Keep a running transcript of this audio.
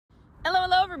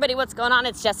Hello, everybody. What's going on?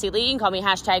 It's Jessie Lee. You can call me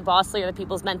 #Bossly or the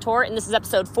People's Mentor. And this is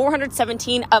episode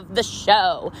 417 of the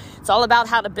show. It's all about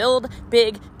how to build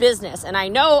big business. And I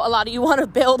know a lot of you want to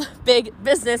build big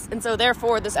business. And so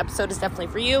therefore, this episode is definitely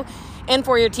for you and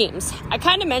for your teams. I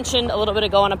kind of mentioned a little bit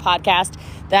ago on a podcast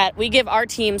that we give our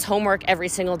teams homework every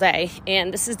single day.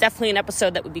 And this is definitely an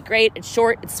episode that would be great. It's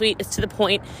short, it's sweet, it's to the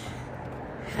point.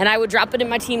 And I would drop it in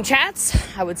my team chats.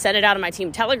 I would send it out on my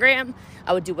team Telegram.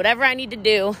 I would do whatever I need to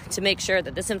do to make sure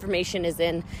that this information is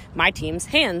in my team's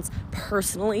hands,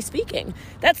 personally speaking.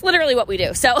 That's literally what we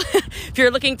do. So if you're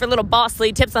looking for little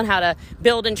Bossly tips on how to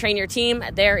build and train your team,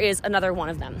 there is another one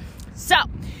of them. So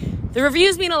the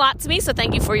reviews mean a lot to me, so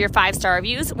thank you for your 5-star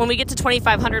reviews. When we get to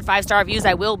 2,500 5-star reviews,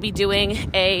 I will be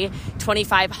doing a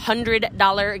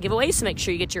 $2,500 giveaway, so make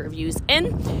sure you get your reviews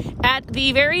in. At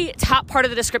the very top part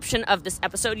of the description of this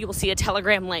episode, you will see a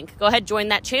Telegram link. Go ahead, join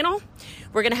that channel.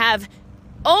 We're going to have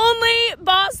only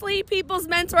Bossly People's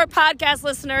Mentor podcast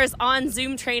listeners on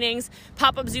Zoom trainings.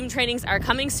 Pop-up Zoom trainings are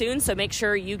coming soon, so make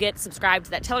sure you get subscribed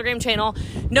to that Telegram channel.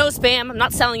 No spam. I'm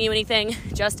not selling you anything,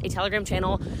 just a Telegram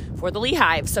channel for the Lee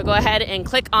Hive. So go ahead and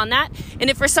click on that. And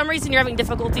if for some reason you're having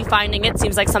difficulty finding it,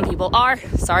 seems like some people are.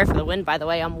 Sorry for the wind, by the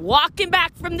way. I'm walking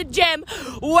back from the gym,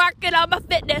 working on my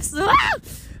fitness.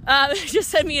 Just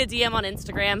send me a DM on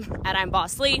Instagram at I'm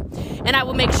Boss Lee, and I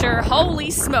will make sure,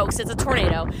 holy smokes, it's a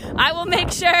tornado. I will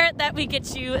make sure that we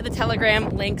get you the Telegram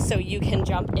link so you can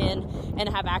jump in and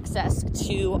have access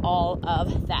to all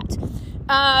of that.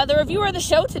 The reviewer of the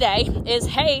show today is,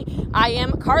 hey, I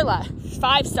am Carla.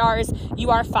 5 stars,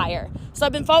 you are fire. So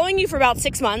I've been following you for about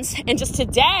 6 months, and just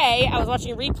today I was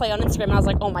watching a replay on Instagram, and I was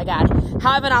like, oh my God,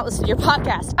 how have I not listened to your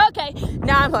podcast? Okay,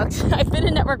 now I'm hooked. I've been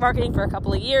in network marketing for a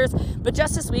couple of years, but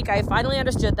just this week I finally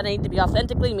understood that I need to be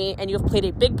authentically me, and you have played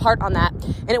a big part on that.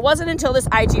 And it wasn't until this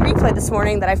IG replay this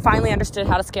morning that I finally understood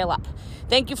how to scale up.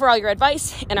 Thank you for all your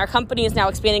advice, and our company is now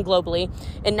expanding globally,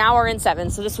 and now we're in 7,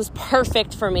 so this was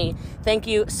perfect for me. Thank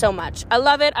you so much. I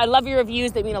love it. I love your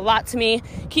reviews. They mean a lot to me.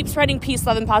 Keep spreading peace,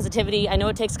 love, and positivity. I know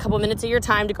it takes a couple minutes of your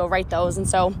time to go write those, and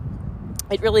so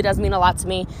it really does mean a lot to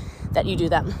me that you do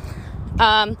them.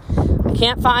 I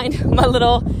can't find my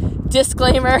little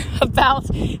disclaimer about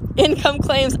income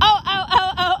claims. Oh,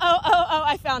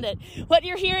 I found it. What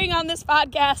you're hearing on this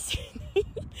podcast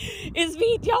is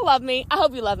me, y'all love me, I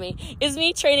hope you love me, is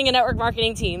me training a network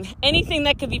marketing team. Anything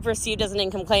that could be perceived as an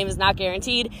income claim is not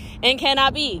guaranteed and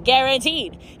cannot be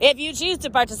guaranteed. If you choose to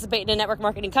participate in a network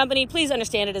marketing company, please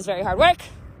understand it is very hard work.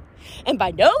 And by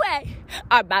no way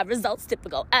are my results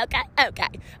typical. Okay. All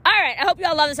right, I hope you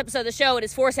all love this episode of the show. It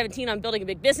is 417 on building a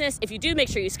big business. If you do, make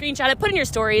sure you screenshot it, put in your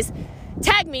stories,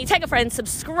 tag me, tag a friend,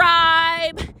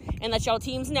 subscribe, and let y'all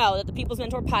teams know that the People's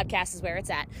Mentor podcast is where it's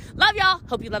at. Love y'all.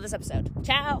 Hope you love this episode.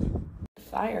 Ciao.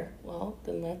 Fire. Well,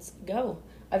 then let's go.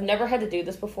 I've never had to do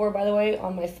this before, by the way,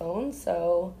 on my phone,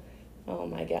 so oh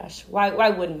my gosh. Why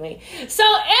wouldn't we? So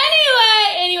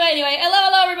anyway.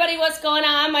 Hello, everybody. What's going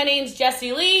on? My name's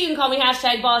Jessie Lee. You can call me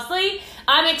 #BossLee.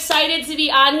 I'm excited to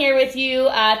be on here with you.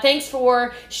 Thanks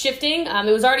for shifting.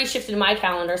 It was already shifted in my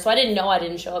calendar, so I didn't know I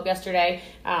didn't show up yesterday.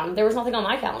 There was nothing on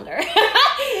my calendar.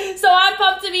 So I'm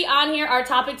pumped to be on here. Our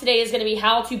topic today is going to be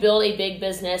how to build a big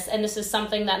business. And this is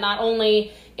something that not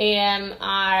only am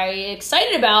I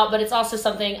excited about, but it's also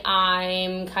something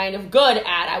I'm kind of good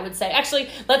at, I would say. Actually,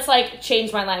 let's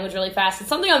change my language really fast. It's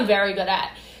something I'm very good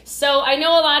at. So I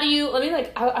know a lot of you, I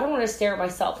don't want to stare at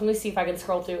myself. Let me see if I can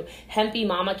scroll through. Hempy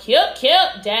Mama, cute,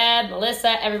 Deb,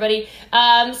 Melissa, everybody.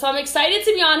 So I'm excited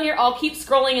to be on here. I'll keep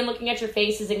scrolling and looking at your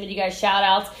faces and give you guys shout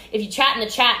outs. If you chat in the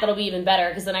chat, that'll be even better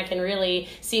because then I can really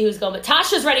see who's going. But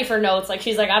Tasha's ready for notes.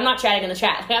 She's like, I'm not chatting in the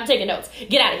chat. I'm taking notes.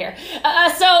 Get out of here.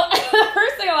 So the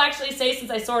first thing I'll actually say,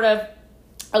 since I sort of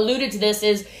alluded to this,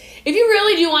 is if you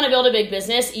really do want to build a big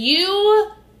business,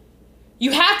 you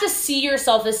have to see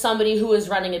yourself as somebody who is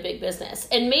running a big business.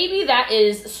 And maybe that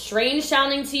is strange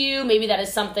sounding to you. Maybe that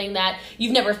is something that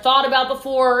you've never thought about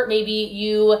before. Maybe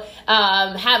you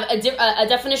have a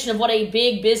definition of what a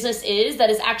big business is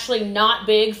that is actually not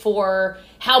big for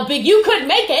how big you could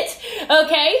make it,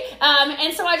 okay?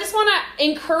 And so I just want to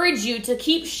encourage you to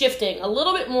keep shifting a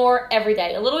little bit more every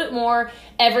day, a little bit more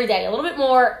every day, a little bit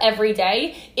more every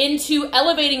day into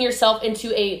elevating yourself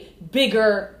into a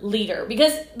bigger leader.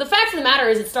 Because the fact of the matter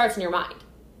is it starts in your mind,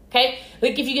 okay?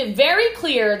 If you get very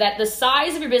clear that the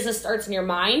size of your business starts in your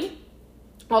mind,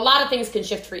 a lot of things can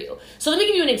shift for you. So let me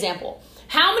give you an example.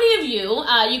 How many of you,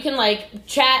 you can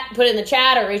chat, put it in the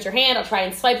chat or raise your hand. I'll try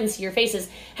and swipe and see your faces.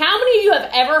 How many of you have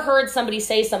ever heard somebody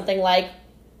say something like,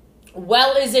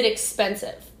 well, is it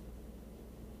expensive?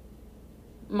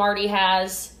 Marty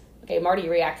has. Okay, Marty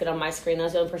reacted on my screen. That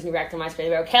was the only person who reacted on my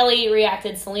screen. Kelly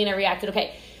reacted. Selena reacted.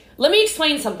 Okay, let me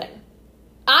explain something.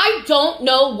 I don't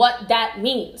know what that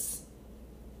means.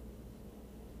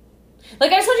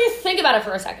 Like, I just want you to think about it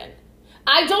for a second.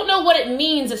 I don't know what it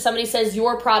means if somebody says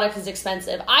your product is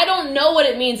expensive. I don't know what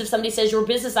it means if somebody says your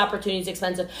business opportunity is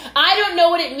expensive. I don't know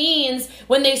what it means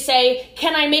when they say,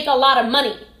 can I make a lot of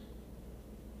money?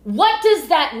 What does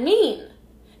that mean?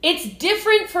 It's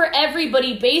different for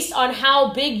everybody based on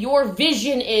how big your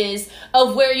vision is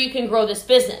of where you can grow this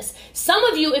business. Some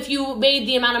of you, if you made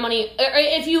the amount of money, or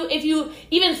if you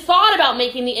even thought about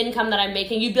making the income that I'm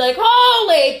making, you'd be like,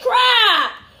 holy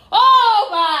crap! Oh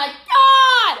my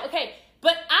God! Okay.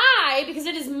 But because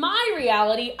it is my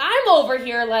reality, I'm over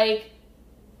here like,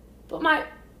 but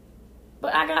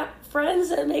I got friends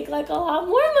that make like a lot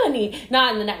more money.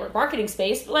 Not in the network marketing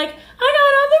space, but like I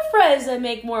got other friends that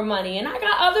make more money. And I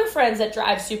got other friends that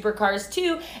drive supercars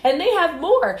too, and they have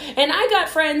more. And I got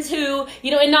friends who,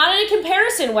 and not in a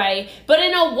comparison way, but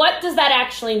in a what does that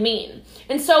actually mean?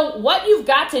 And so what you've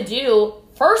got to do,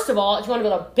 first of all, if you want to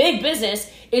build a big business,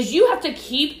 is you have to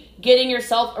keep getting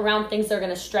yourself around things that are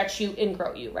going to stretch you and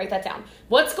grow you. Write that down.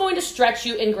 What's going to stretch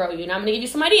you and grow you? Now I'm going to give you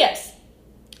some ideas.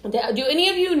 Do any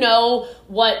of you know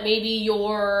what maybe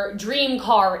your dream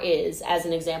car is, as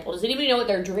an example? Does anybody know what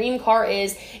their dream car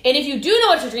is? And if you do know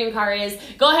what your dream car is,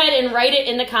 go ahead and write it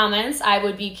in the comments. I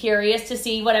would be curious to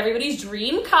see what everybody's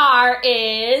dream car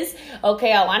is.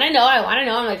 Okay, I want to know.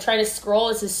 I'm like trying to scroll.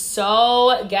 This is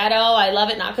so ghetto. I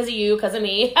love it. Not because of you, because of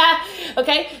me.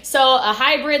 Okay, so a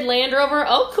hybrid Land Rover.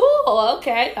 Oh, cool.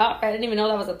 Okay. Oh, I didn't even know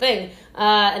that was a thing.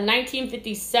 A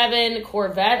 1957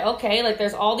 Corvette. Okay, like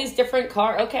there's all these different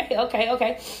cars. Okay.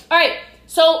 All right,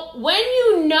 so when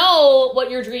you know what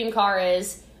your dream car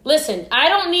is, listen, I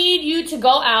don't need you to go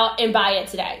out and buy it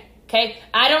today, okay?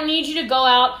 I don't need you to go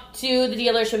out to the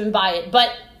dealership and buy it,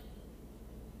 but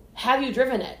have you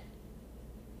driven it?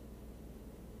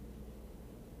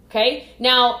 Okay,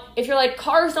 now, if you're like,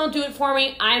 cars don't do it for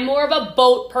me, I'm more of a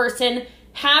boat person,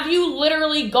 have you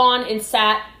literally gone and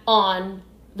sat on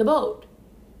the boat?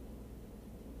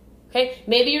 Okay,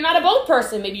 maybe you're not a boat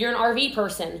person, maybe you're an RV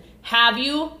person. Have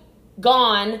you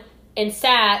gone and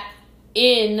sat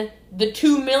in the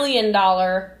 $2 million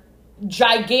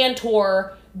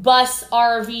Gigantor bus,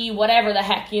 RV, whatever the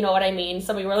heck, you know what I mean?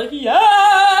 Some of you were like,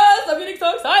 yes, I'm getting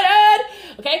so excited.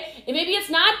 Okay, and maybe it's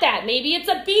not that. Maybe it's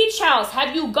a beach house.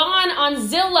 Have you gone on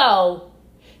Zillow?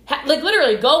 Like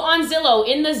literally go on Zillow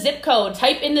in the zip code,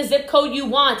 type in the zip code you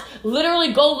want,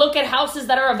 literally go look at houses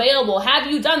that are available. Have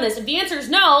you done this? If the answer is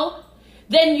no,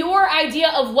 then your idea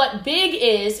of what big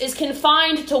is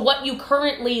confined to what you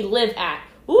currently live at.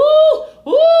 Woo,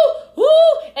 woo, woo.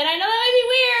 And I know that might be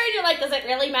weird. You're like, does it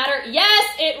really matter?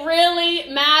 Yes, it really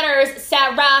matters,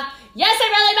 Sarah. Yes, it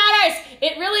really matters.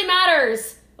 It really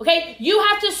matters. Okay, you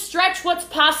have to stretch what's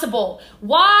possible.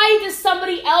 Why does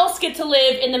somebody else get to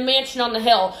live in the mansion on the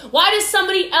hill? Why does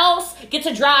somebody else get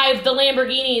to drive the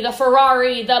Lamborghini, the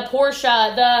Ferrari, the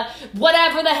Porsche, the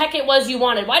whatever the heck it was you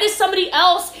wanted? Why does somebody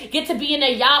else get to be in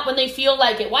a yacht when they feel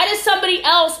like it? Why does somebody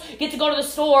else get to go to the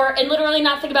store and literally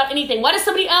not think about anything? Why does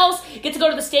somebody else get to go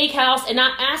to the steakhouse and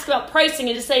not ask about pricing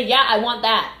and just say, yeah, I want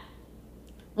that?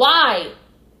 Why?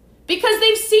 Because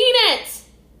they've seen it.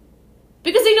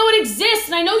 Because they know it exists,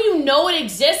 and I know you know it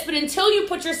exists, but until you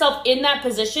put yourself in that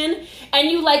position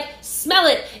and you like smell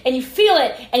it and you feel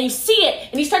it and you see it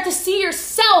and you start to see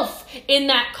yourself in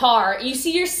that car, you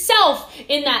see yourself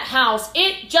in that house,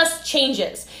 it just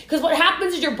changes. Because what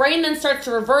happens is your brain then starts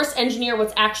to reverse engineer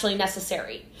what's actually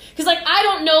necessary. Because like, I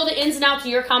don't know the ins and outs of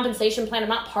your compensation plan. I'm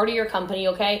not part of your company,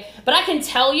 okay? But I can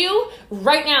tell you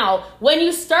right now, when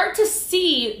you start to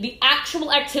see the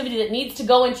actual activity that needs to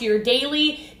go into your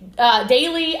daily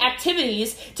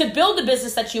activities to build the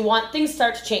business that you want, things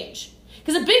start to change.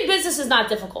 Because a big business is not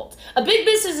difficult. A big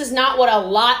business is not what a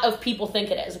lot of people think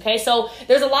it is, okay? So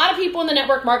there's a lot of people in the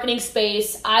network marketing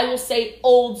space, I will say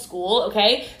old school,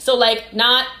 okay? So like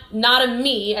not a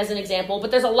me as an example, but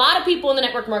there's a lot of people in the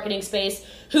network marketing space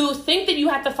who think that you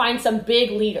have to find some big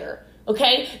leader.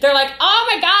 Okay, they're like, oh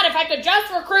my God, if I could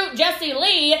just recruit Jesse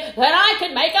Lee, then I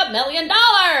could make $1 million.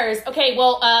 Okay,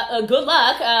 well, good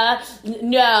luck.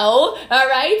 No, all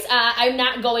right. I'm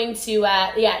not going to,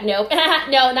 no,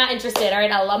 no, not interested. All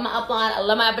right, I love my upline. I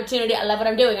love my opportunity. I love what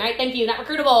I'm doing. All right, thank you. Not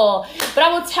recruitable. But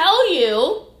I will tell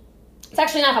you, it's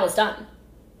actually not how it's done.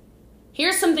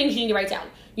 Here's some things you need to write down.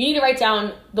 You need to write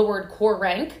down the word core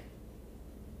rank.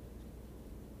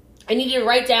 I need you to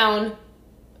write down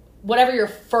whatever your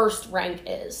first rank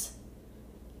is.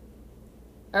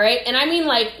 All right? And I mean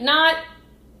like not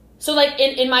So like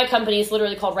in my company, it's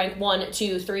literally called rank 1,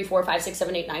 2, 3, 4, 5, 6,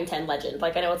 7, 8, 9, 10 legend.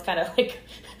 Like I know it's kind of like,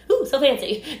 ooh, so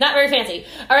fancy. Not very fancy.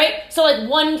 All right. So like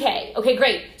 1K. Okay,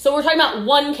 great. So we're talking about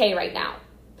 1K right now.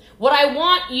 What I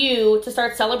want you to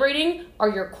start celebrating are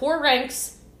your core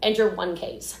ranks and your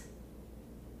 1Ks.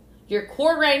 Your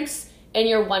core ranks and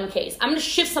your 1Ks. I'm going to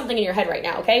shift something in your head right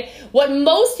now, okay? What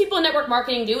most people in network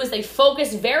marketing do is they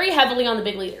focus very heavily on the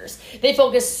big leaders. They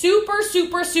focus super,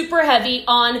 super, super heavy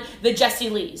on the Jessie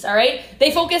Lees, all right?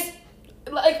 They focus,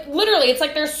 like, literally, it's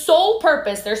like their sole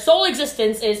purpose, their sole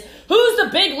existence is, who's the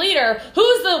big leader?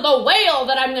 Who's the whale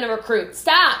that I'm going to recruit?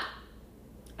 Stop.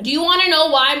 Do you want to know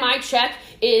why my check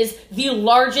is the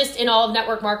largest in all of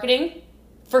network marketing?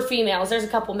 For females, there's a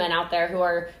couple men out there who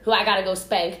I gotta go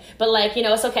spank, but like, you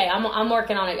know, it's okay. I'm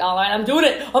working on it, y'all. Right? I'm doing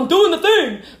it. I'm doing the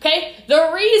thing. Okay.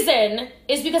 The reason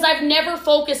is because I've never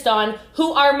focused on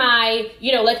who are my,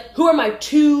 you know, like who are my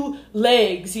 2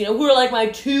 legs, you know, who are like my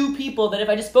 2 people that if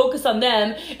I just focus on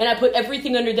them and I put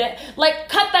everything under that, like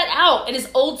cut that out. It is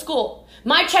old school.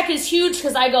 My check is huge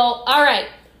because I go, all right,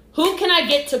 who can I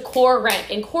get to core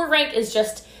rank? And core rank is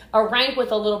just a rank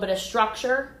with a little bit of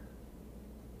structure.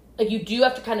 Like you do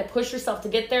have to kind of push yourself to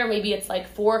get there. Maybe it's like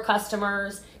 4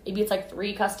 customers. Maybe it's like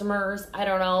 3 customers. I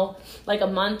don't know. Like a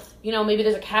month. You know, maybe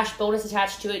there's a cash bonus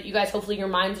attached to it. You guys, hopefully your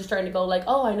minds are starting to go like,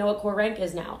 oh, I know what core rank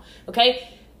is now. Okay?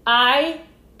 I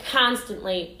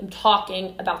constantly am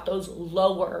talking about those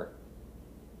lower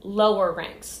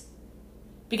ranks.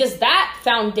 Because that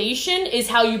foundation is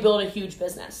how you build a huge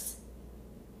business.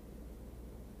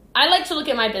 I like to look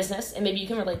at my business, and maybe you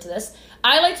can relate to this.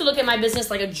 I like to look at my business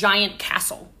like a giant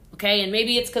castle. Okay, and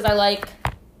maybe it's because I like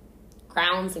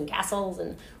crowns and castles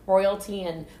and royalty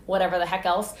and whatever the heck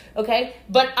else, okay?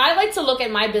 But I like to look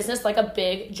at my business like a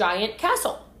big, giant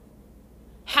castle.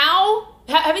 Have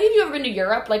any of you ever been to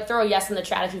Europe? Like, throw a yes in the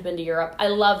chat if you've been to Europe. I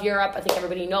love Europe. I think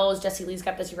everybody knows Jessie Lee's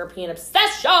got this European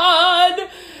obsession.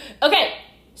 Okay,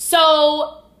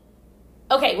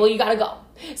 well, you gotta go.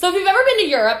 So if you've ever been to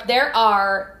Europe, there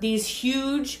are these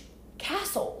huge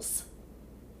castles,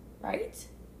 right?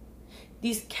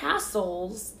 These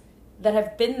castles that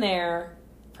have been there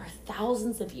for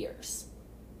thousands of years.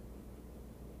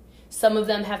 Some of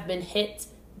them have been hit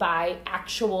by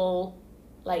actual,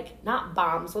 like, not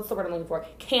bombs, what's the word I'm looking for?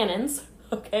 Cannons,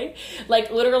 okay? Like,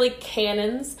 literally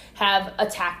cannons have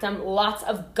attacked them. Lots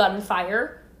of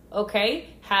gunfire, okay,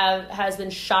 has been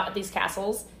shot at these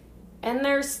castles, and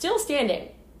they're still standing.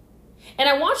 And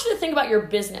I want you to think about your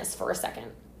business for a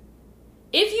second.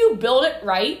 If you build it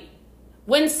right,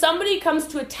 when somebody comes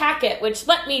to attack it, which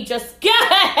let me just go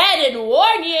ahead and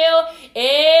warn you,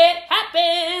 it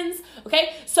happens,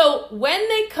 okay? So when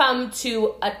they come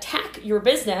to attack your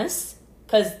business,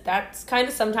 because that's kind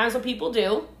of sometimes what people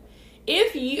do,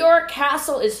 if your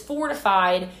castle is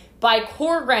fortified by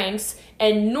core ranks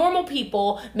and normal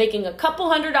people making a couple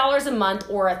 $100 a month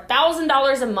or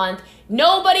 $1,000 a month,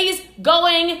 nobody's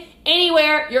going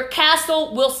anywhere. Your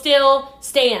castle will still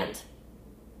stand.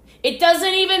 It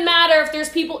doesn't even matter if there's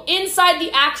people inside the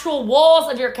actual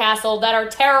walls of your castle that are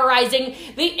terrorizing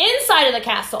the inside of the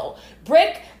castle.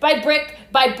 Brick by brick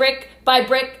by brick by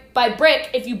brick by brick,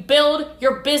 if you build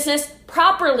your business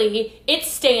properly, it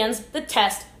stands the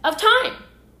test of time.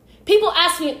 People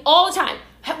ask me all the time,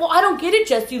 well, I don't get it,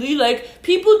 Jessie Lee. Like,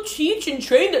 people teach and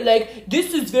train that, like,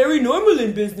 this is very normal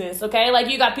in business, okay?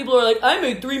 Like, you got people who are like, I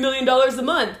made $3 million a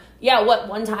month. Yeah, what,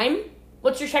 one time?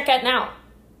 What's your check at now?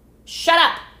 Shut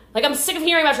up. Like, I'm sick of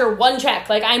hearing about your one check.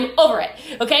 Like, I'm over it,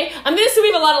 okay? I'm going to assume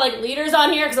we have a lot of, like, leaders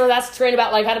on here because that's trained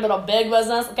about, like, how to build a big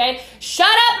business, okay? Shut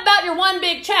up about your one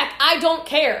big check. I don't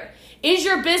care. Is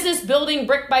your business building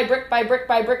brick by brick by brick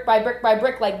by brick by brick by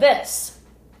brick like this?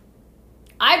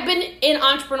 I've been an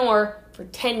entrepreneur for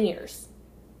 10 years,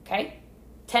 okay?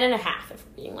 10 and a half, if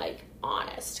we're being, like,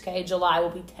 honest, okay? July will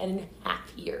be 10 and a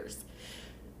half years.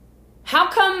 How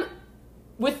come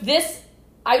with this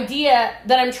idea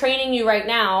that I'm training you right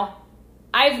now,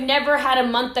 I've never had a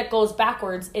month that goes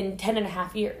backwards in 10 and a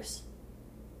half years?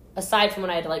 Aside from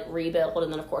when I had to, like, rebuild,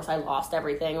 and then, of course, I lost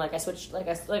everything. Like, I switched, like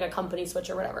a company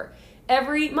switch or whatever.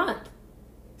 Every month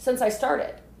since I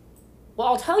started. Well,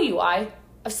 I'll tell you why.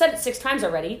 I've said it 6 times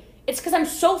already. It's because I'm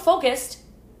so focused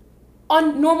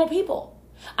on normal people.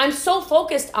 I'm so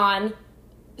focused on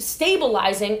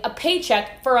stabilizing a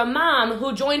paycheck for a mom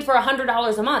who joined for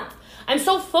 $100 a month. I'm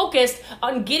so focused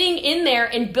on getting in there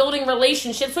and building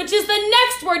relationships, which is the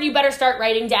next word you better start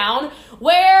writing down.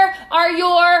 Where are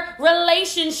your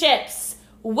relationships?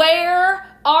 Where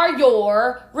are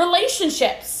your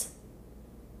relationships?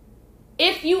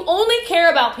 If you only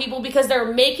care about people because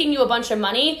they're making you a bunch of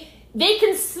money, they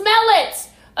can smell it.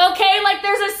 Okay, like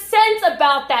there's a scent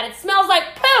about that. It smells like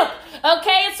poop.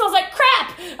 Okay, it smells like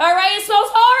crap. All right, it smells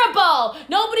horrible.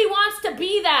 Nobody wants to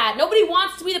be that. Nobody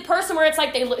wants to be the person where it's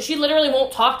like she literally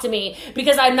won't talk to me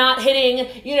because I'm not hitting,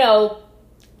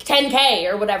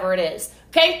 10K or whatever it is.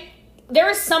 Okay, there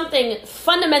is something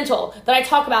fundamental that I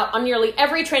talk about on nearly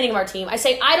every training of our team. I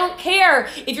say, I don't care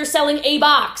if you're selling a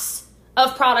box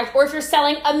of product or if you're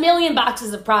selling 1 million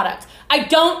boxes of product. I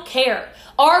don't care.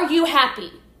 Are you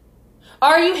happy?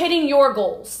 Are you hitting your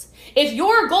goals? If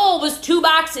your goal was 2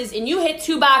 boxes and you hit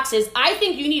 2 boxes, I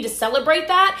think you need to celebrate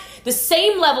that the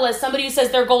same level as somebody who says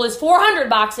their goal is 400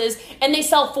 boxes and they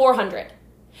sell 400.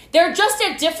 They're just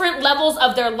at different levels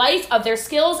of their life, of their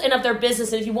skills, and of their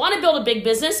business. And if you want to build a big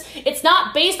business, it's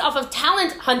not based off of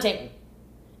talent hunting.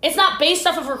 It's not based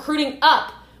off of recruiting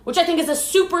up, which I think is a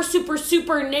super, super,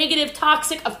 super negative,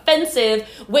 toxic, offensive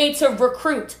way to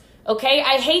recruit. Okay?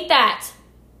 I hate that.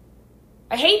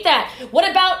 I hate that. What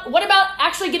about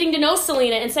actually getting to know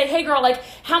Selena and say, hey girl, like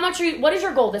what is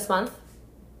your goal this month?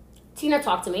 Tina,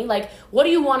 talk to me. Like, what do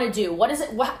you want to do? What is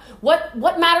it?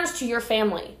 What matters to your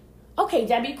family? Okay,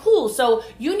 Debbie, cool. So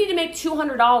you need to make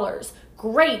 $200.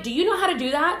 Great. Do you know how to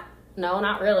do that? No,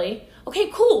 not really. Okay,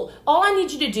 cool. All I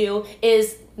need you to do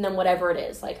is, and then whatever it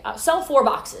is, like sell 4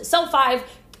 boxes, sell 5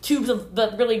 tubes of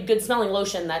the really good smelling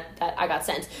lotion that I got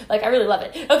sent. Like, I really love it.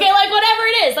 Okay, like whatever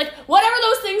it is, like whatever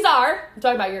those things are. I'm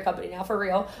talking about your company now, for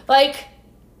real. Like,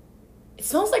 it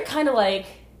smells like kind of like,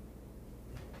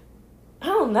 I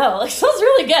don't know, like, it smells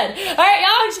really good. All right,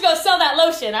 y'all should go sell that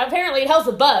lotion. Apparently it helps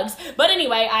with bugs. But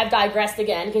anyway, I've digressed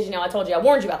again because, I told you, I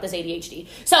warned you about this ADHD.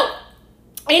 So,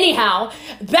 anyhow,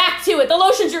 back to it. The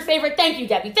lotion's your favorite. Thank you,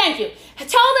 Debbie. Thank you. Tell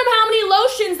them how many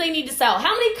lotions they need to sell.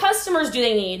 How many customers do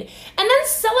they need? And then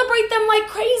celebrate them like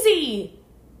crazy.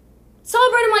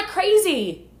 Celebrate them like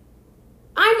crazy.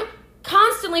 I'm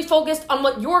constantly focused on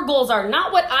what your goals are,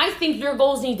 not what I think your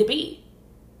goals need to be.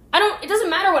 It doesn't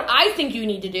matter what I think you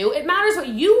need to do. It matters what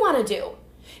you want to do.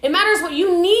 It matters what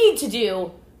you need to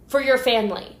do for your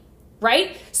family,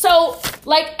 right? So,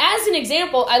 like, as an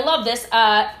example, I love this.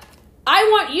 I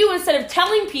want you, instead of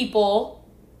telling people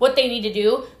what they need to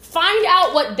do, find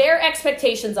out what their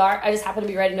expectations are. I just happened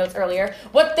to be writing notes earlier.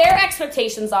 What their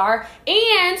expectations are,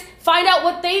 and find out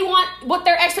what they want, what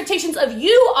their expectations of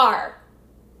you are.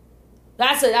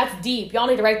 That's deep. Y'all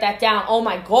need to write that down. Oh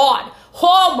my God.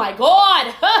 Oh my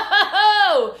God.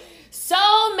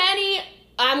 So many,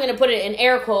 I'm going to put it in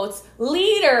air quotes,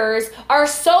 leaders are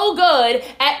so good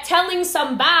at telling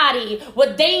somebody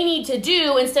what they need to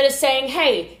do instead of saying,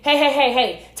 hey,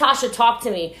 Tasha, talk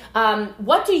to me.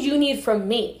 What do you need from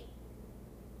me?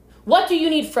 What do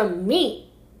you need from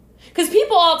me? Because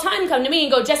people all the time come to me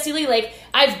and go, Jessie Lee, like,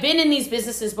 I've been in these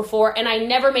businesses before and I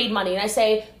never made money. And I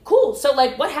say, cool. So,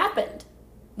 like, what happened?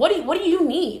 What do you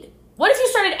need? What if you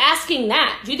started asking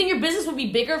that? Do you think your business would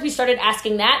be bigger if you started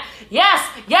asking that? Yes,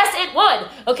 it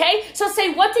would. Okay? So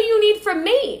say, what do you need from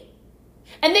me?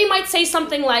 And they might say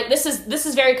something like, this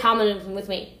is very common with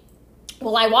me.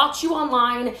 Well, I watch you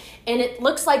online and it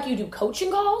looks like you do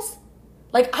coaching calls.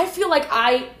 Like, I feel like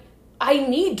I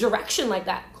need direction like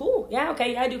that. Cool. Yeah,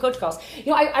 okay. Yeah, I do coaching calls.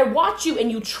 I watch you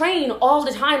and you train all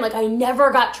the time. Like, I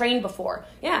never got trained before.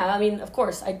 Yeah, I mean, of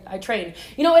course, I train.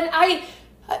 And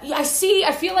I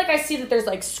feel like I see that there's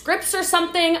like scripts or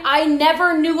something. I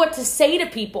never knew what to say to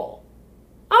people.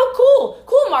 Oh,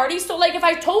 cool, Marty. So like, if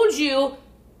I told you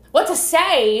what to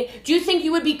say, do you think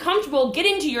you would be comfortable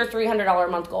getting to your $300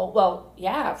 a month goal? Well,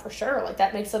 yeah, for sure. Like,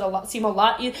 that makes it seem a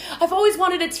lot. I've always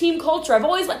wanted a team culture.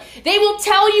 They will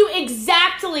tell you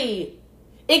exactly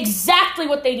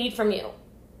what they need from you.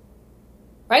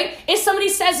 Right? If somebody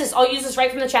says this, I'll use this right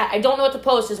from the chat. I don't know what to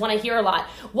post, is when I hear a lot.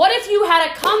 What if you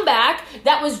had a comeback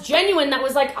that was genuine, that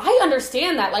was like, I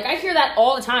understand that. Like, I hear that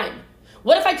all the time.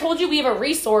 What if I told you we have a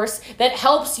resource that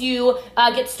helps you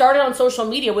get started on social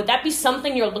media? Would that be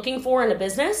something you're looking for in a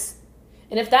business?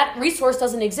 And if that resource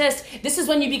doesn't exist, this is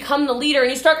when you become the leader and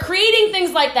you start creating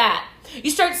things like that. You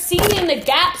start seeing the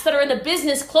gaps that are in the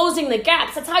business, closing the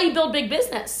gaps. That's how you build big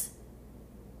business.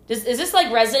 Is this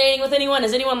like resonating with anyone?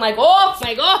 Is anyone like, oh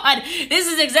my God,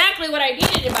 this is exactly what I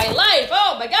needed in my life.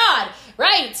 Oh my God.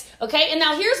 Right. Okay. And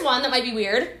now here's one that might be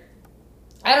weird.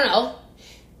 I don't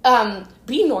know.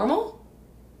 Be normal.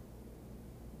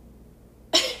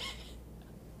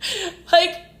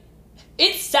 Like,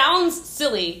 it sounds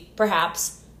silly,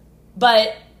 perhaps,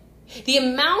 but the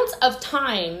amount of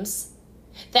times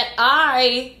that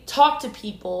I talk to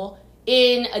people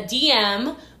in a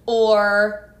DM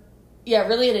or, yeah,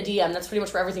 really in a DM, that's pretty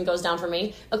much where everything goes down for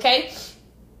me, okay?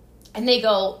 And they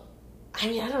go, I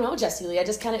don't know, Jessie Lee, I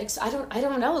just kind of, I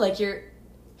don't know, like, you're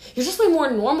just way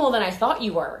more normal than I thought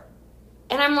you were.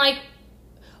 And I'm like,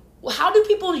 well, how do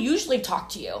people usually talk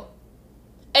to you?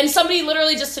 And somebody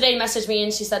literally just today messaged me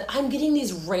and she said, I'm getting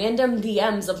these random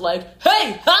DMs of like,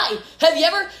 hey, hi, have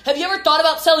you ever thought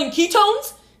about selling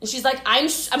ketones? And she's like, I'm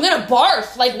gonna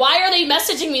barf. Like, why are they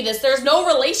messaging me this? There's no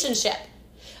relationship.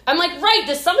 I'm like, right,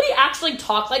 does somebody actually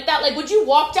talk like that? Like, would you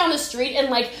walk down the street and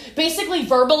like basically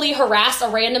verbally harass a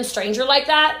random stranger like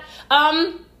that?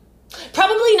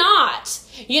 Probably not.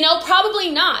 Probably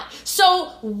not. So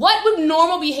what would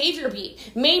normal behavior be?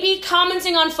 Maybe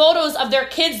commenting on photos of their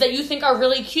kids that you think are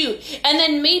really cute. And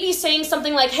then maybe saying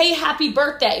something like, hey, happy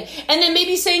birthday. And then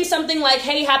maybe saying something like,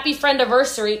 hey, happy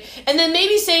friendiversary. And then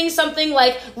maybe saying something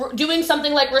like, doing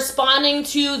something like responding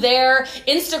to their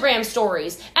Instagram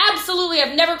stories. Absolutely.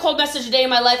 I've never cold messaged a day in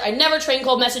my life. I never train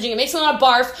cold messaging. It makes me want to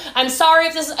barf. I'm sorry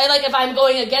if I'm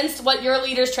going against what your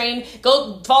leaders train.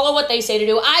 Go follow what they say to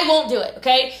do. I won't do it,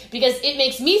 okay? Because it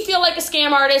makes me feel like a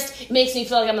scam artist. It makes me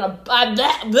feel like I'm gonna blah,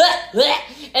 blah, blah.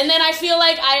 And then I feel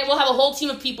like I will have a whole team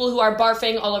of people who are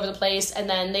barfing all over the place, and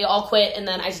then they all quit, and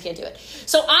then I just can't do it.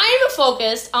 So I'm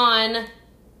focused on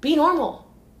be normal.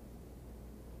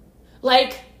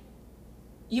 Like,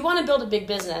 you want to build a big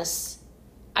business.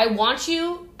 I want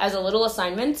you, as a little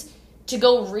assignment, to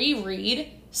go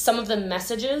reread some of the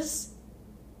messages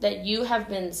that you have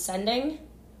been sending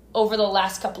over the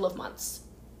last couple of months.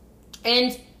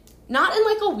 And not in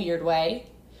like a weird way,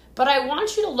 but I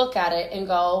want you to look at it and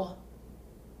go,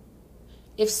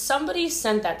 if somebody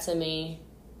sent that to me,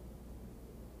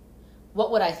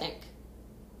 what would I think?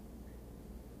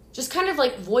 Just kind of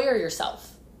like voyeur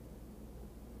yourself.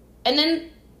 And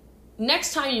then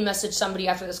next time you message somebody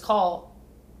after this call,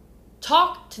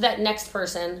 talk to that next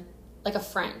person like a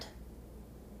friend.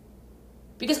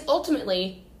 Because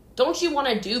ultimately, don't you want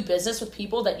to do business with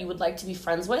people that you would like to be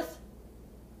friends with?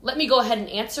 Let me go ahead and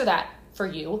answer that for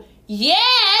you.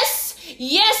 Yes,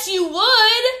 you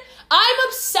would. I'm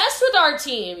obsessed with our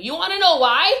team. You want to know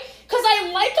why? Because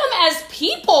I like them as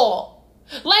people.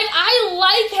 Like, I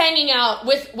like hanging out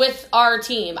with our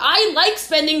team. I like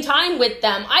spending time with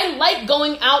them. I like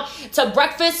going out to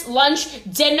breakfast, lunch,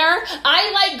 dinner.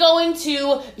 I like going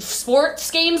to sports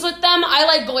games with them. I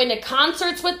like going to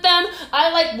concerts with them.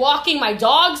 I like walking my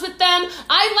dogs with them.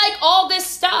 I like all this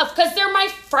stuff because they're my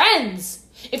friends.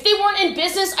 If they weren't in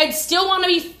business, I'd still want to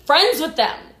be friends with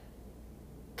them.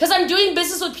 Because I'm doing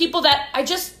business with people that I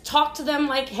just talk to them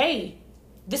like, hey,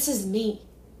 this is me.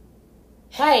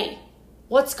 Hey,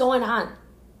 what's going on?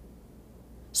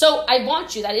 So I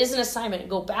want you, that is an assignment,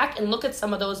 go back and look at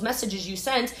some of those messages you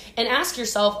sent and ask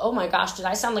yourself, oh my gosh, did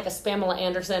I sound like a Spamela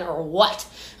Anderson or what?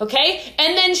 Okay?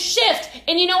 And then shift.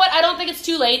 And you know what? I don't think it's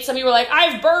too late. Some of you were like,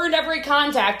 I've burned every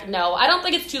contact. No, I don't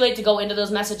think it's too late to go into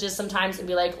those messages sometimes and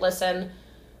be like, listen,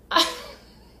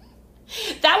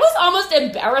 that was almost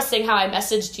embarrassing how I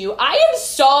messaged you. I am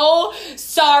so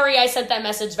sorry I sent that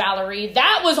message, Valerie.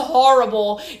 That was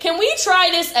horrible. Can we try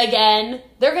this again?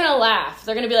 They're going to laugh.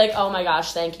 They're going to be like, oh my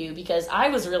gosh, thank you, because I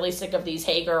was really sick of these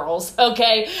hey girls,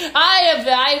 okay?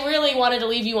 I really wanted to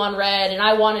leave you on red, and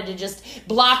I wanted to just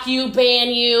block you, ban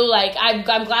you. Like, I'm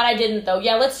glad I didn't, though.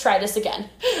 Yeah, let's try this again.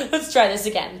 Let's try this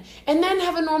again. And then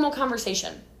have a normal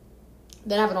conversation.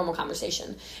 And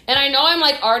I know I'm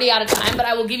like already out of time, but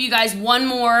I will give you guys one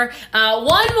more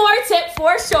tip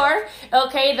for sure,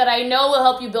 okay, that I know will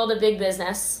help you build a big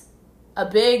business, a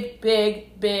big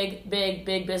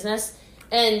business.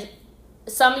 And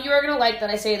some of you are going to like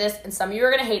that I say this, and some of you are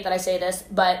going to hate that I say this,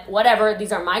 but whatever,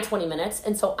 these are my 20 minutes,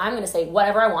 and so I'm going to say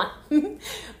whatever I want,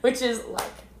 which is like,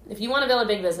 if you want to build a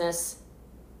big business,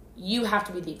 you have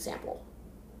to be the example.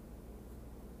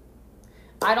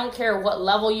 I don't care what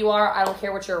level you are. I don't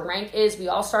care what your rank is. We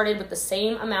all started with the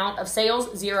same amount of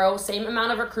sales, 0, same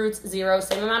amount of recruits, 0,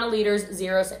 same amount of leaders,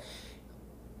 0.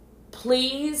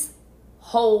 Please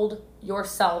hold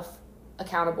yourself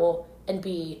accountable and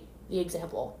be the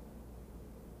example,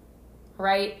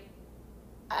 right?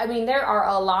 I mean, there are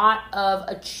a lot of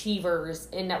achievers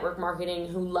in network marketing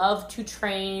who love to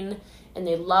train, and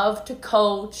they love to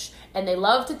coach, and they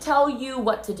love to tell you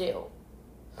what to do.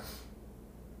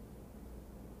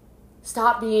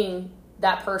 Stop being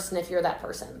that person if you're that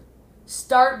person.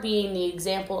 Start being the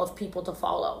example of people to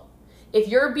follow. If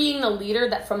you're being the leader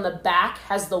that from the back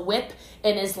has the whip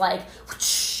and is like,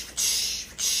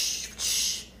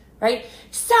 right?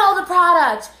 Sell the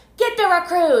product, get the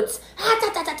recruits.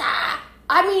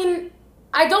 I mean,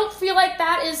 I don't feel like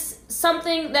that is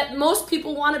something that most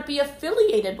people want to be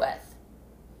affiliated with.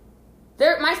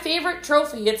 My favorite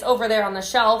trophy, it's over there on the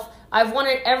shelf. I've won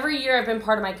it every year I've been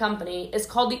part of my company. It's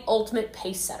called the Ultimate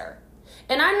Pace Setter.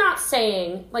 And I'm not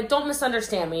saying, like, don't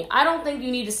misunderstand me. I don't think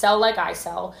you need to sell like I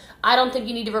sell. I don't think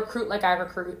you need to recruit like I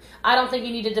recruit. I don't think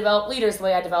you need to develop leaders the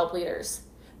way I develop leaders.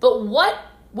 But what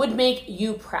would make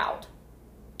you proud?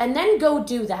 And then go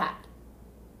do that.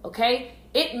 Okay?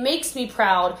 It makes me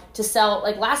proud to sell.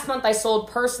 Like last month, I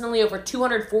sold personally over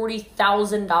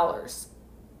 $240,000.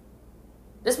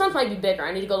 This month might be bigger.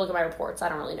 I need to go look at my reports. I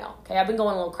don't really know. Okay? I've been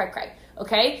going a little cray-cray.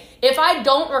 Okay? If I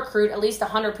don't recruit at least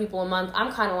 100 people a month,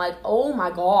 I'm kind of like, oh my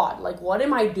God, like what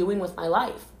am I doing with my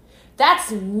life?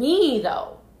 That's me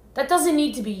though. That doesn't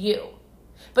need to be you.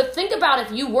 But think about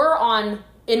if you were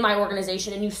in my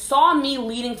organization and you saw me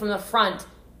leading from the front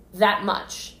that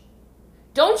much.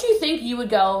 Don't you think you would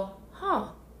go, huh?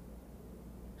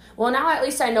 Well, now at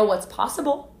least I know what's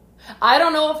possible. I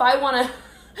don't know if I want to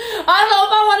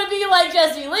be like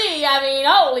Jessie Lee. I mean,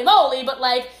 holy moly, but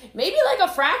like maybe like a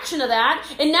fraction of that.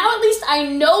 And now at least I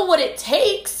know what it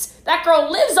takes. That girl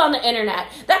lives on the internet.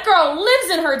 That girl lives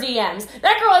in her DMs.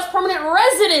 That girl has permanent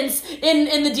residence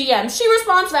in the DMs. She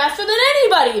responds faster than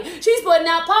anybody. She's putting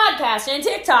out podcasts and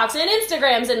TikToks and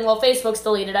Instagrams and, well, Facebook's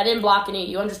deleted. I didn't block any of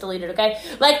you. I'm just deleted, okay?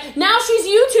 Like, now she's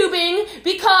YouTubing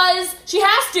because she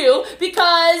has to,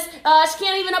 because she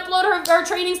can't even upload her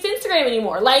trainings to Instagram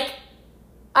anymore. Like,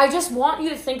 I just want you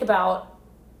to think about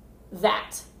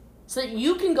that so that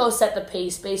you can go set the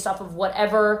pace based off of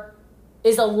whatever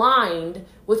is aligned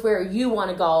with where you want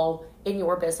to go in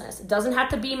your business. It doesn't have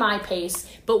to be my pace,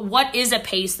 but what is a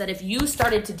pace that if you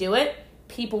started to do it,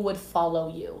 people would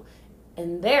follow you,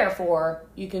 and therefore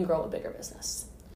you can grow a bigger business.